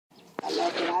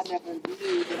never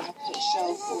knew that I could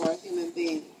show for a human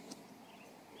being.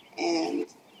 And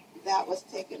that was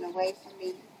taken away from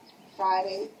me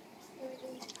Friday.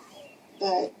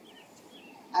 But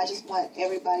I just want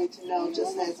everybody to know,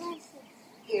 just as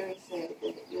Harry said,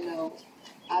 that, you know,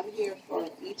 I'm here for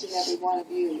each and every one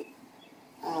of you.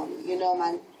 You know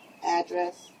my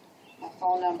address, my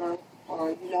phone number,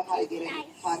 or you know how to get in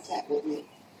contact with me.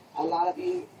 A lot of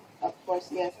you, of course,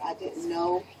 yes, I didn't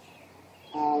know,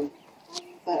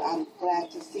 but I'm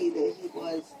glad to see that he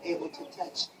was able to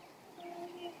touch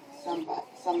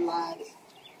some lives.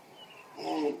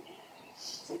 And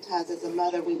sometimes as a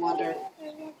mother, we wonder,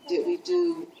 did we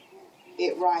do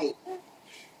it right?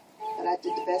 But I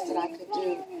did the best that I could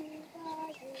do.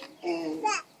 And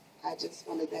I just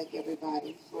want to thank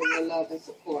everybody for your love and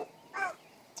support.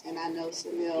 And I know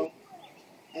Sunil,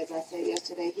 as I said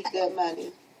yesterday, he good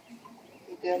money.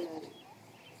 He good money.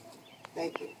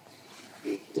 Thank you.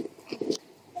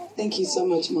 Thank you so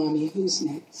much, Mommy. Who's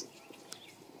next?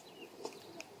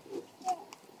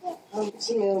 I'm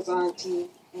Sunil's auntie,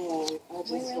 and I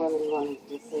just wanted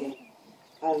to say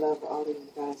I love all of you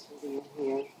guys for being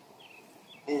here.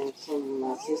 And from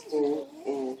my sister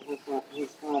and his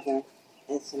father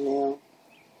and Sunil,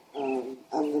 I'm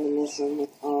going to miss him with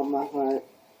all my heart.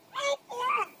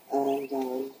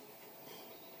 And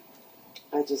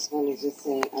I just wanted to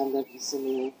say I love you,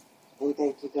 Sunil, and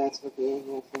thank you guys for being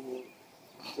here for him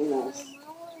and us.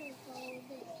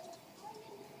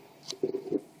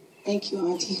 Thank you,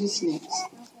 Auntie. Who's next?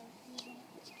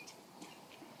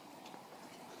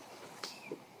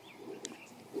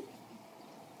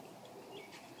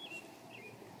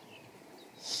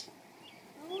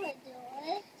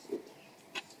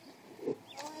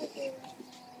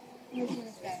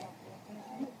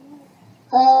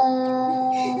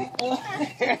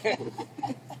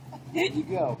 There you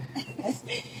go.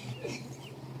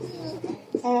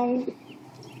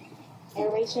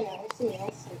 Everybody should know it's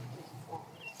Sunil.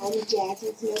 I'm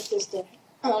Jasmine's little sister.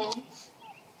 I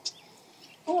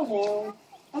don't know.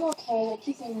 I'm okay. I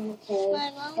keep saying I'm okay.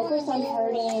 Of course, I'm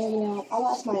hurting. You know, I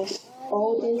lost my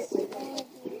oldest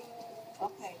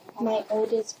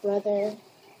brother.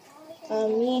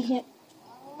 Me and him.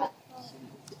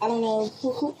 I don't know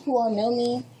who all know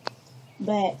me,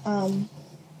 but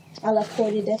I love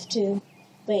Corey to death too.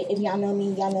 But if y'all know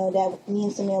me, y'all know that me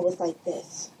and Sunil was like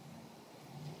this.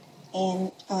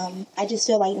 And I just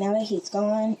feel like now that he's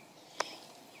gone,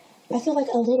 I feel like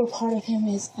a little part of him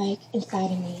is like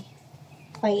inside of me.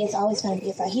 Like it's always going to be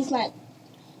inside. He's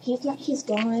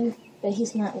gone, but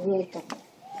he's not really gone.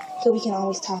 So we can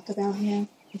always talk about him.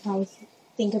 We can always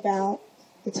think about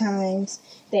the times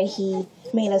that he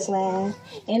made us laugh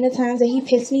and the times that he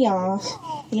pissed me off,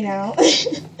 you know.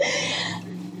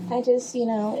 I just, you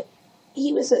know,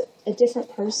 he was a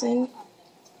different person.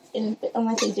 And when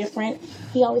I say different,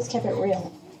 he always kept it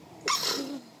real.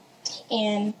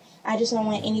 And I just don't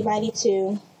want anybody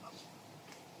to,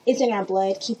 it's in our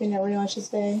blood, keeping it real, I should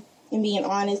say, and being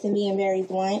honest and being very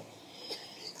blunt.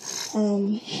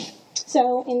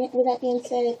 So, and with that being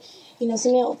said, you know,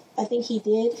 Sunil, I think he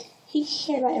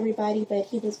cared about everybody, but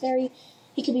he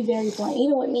could be very blunt,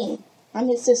 even with me. I'm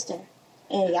his sister.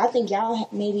 And I think y'all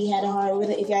maybe had a hard with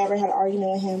it if y'all ever had an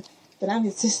argument with him, but I'm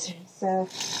his sister. So,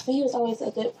 but he was always a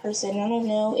good person. I don't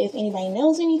know if anybody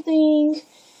knows anything,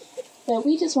 but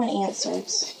we just want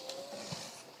answers.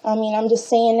 I mean, I'm just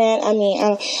saying that. I mean,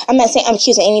 I'm not saying I'm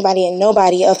accusing anybody and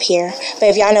nobody up here, but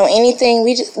if y'all know anything,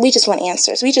 we just want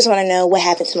answers. We just want to know what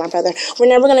happened to my brother. We're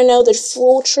never going to know the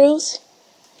full truth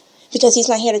because he's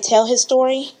not here to tell his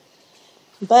story,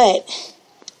 but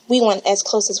we want as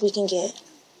close as we can get.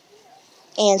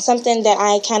 And something that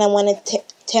I kind of want to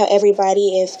tell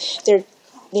everybody, if they're,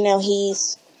 you know,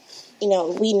 he's, you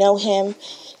know, we know him,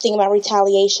 think about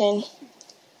retaliation.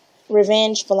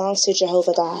 Revenge belongs to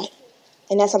Jehovah God.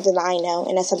 And that's something that I know,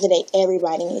 and that's something that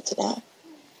everybody needs to know.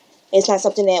 It's not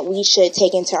something that we should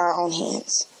take into our own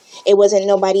hands. It wasn't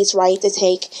nobody's right to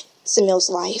take Sunil's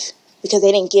life, because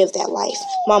they didn't give that life.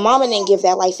 My mama didn't give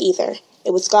that life either.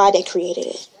 It was God that created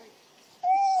it.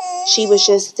 She was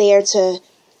just there to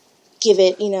give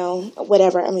it, you know,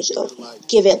 whatever. I mean,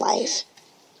 give it life.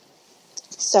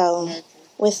 So,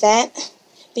 with that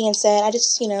being said, I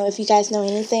just, you know, if you guys know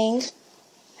anything,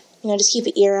 you know, just keep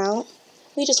an ear out.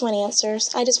 We just want answers.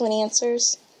 I just want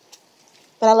answers.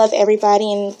 But I love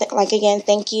everybody, and like, again,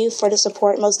 thank you for the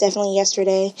support, most definitely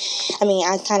yesterday. I mean,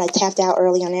 I kind of tapped out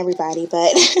early on everybody,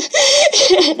 but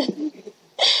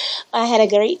I had a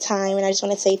great time, and I just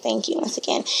want to say thank you once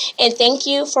again. And thank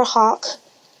you for Hawk.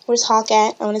 Where's Hawk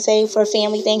at? I want to say for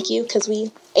family, thank you, because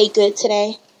we ate good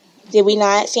today. Did we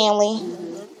not, family?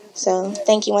 So,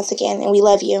 thank you once again, and we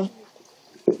love you.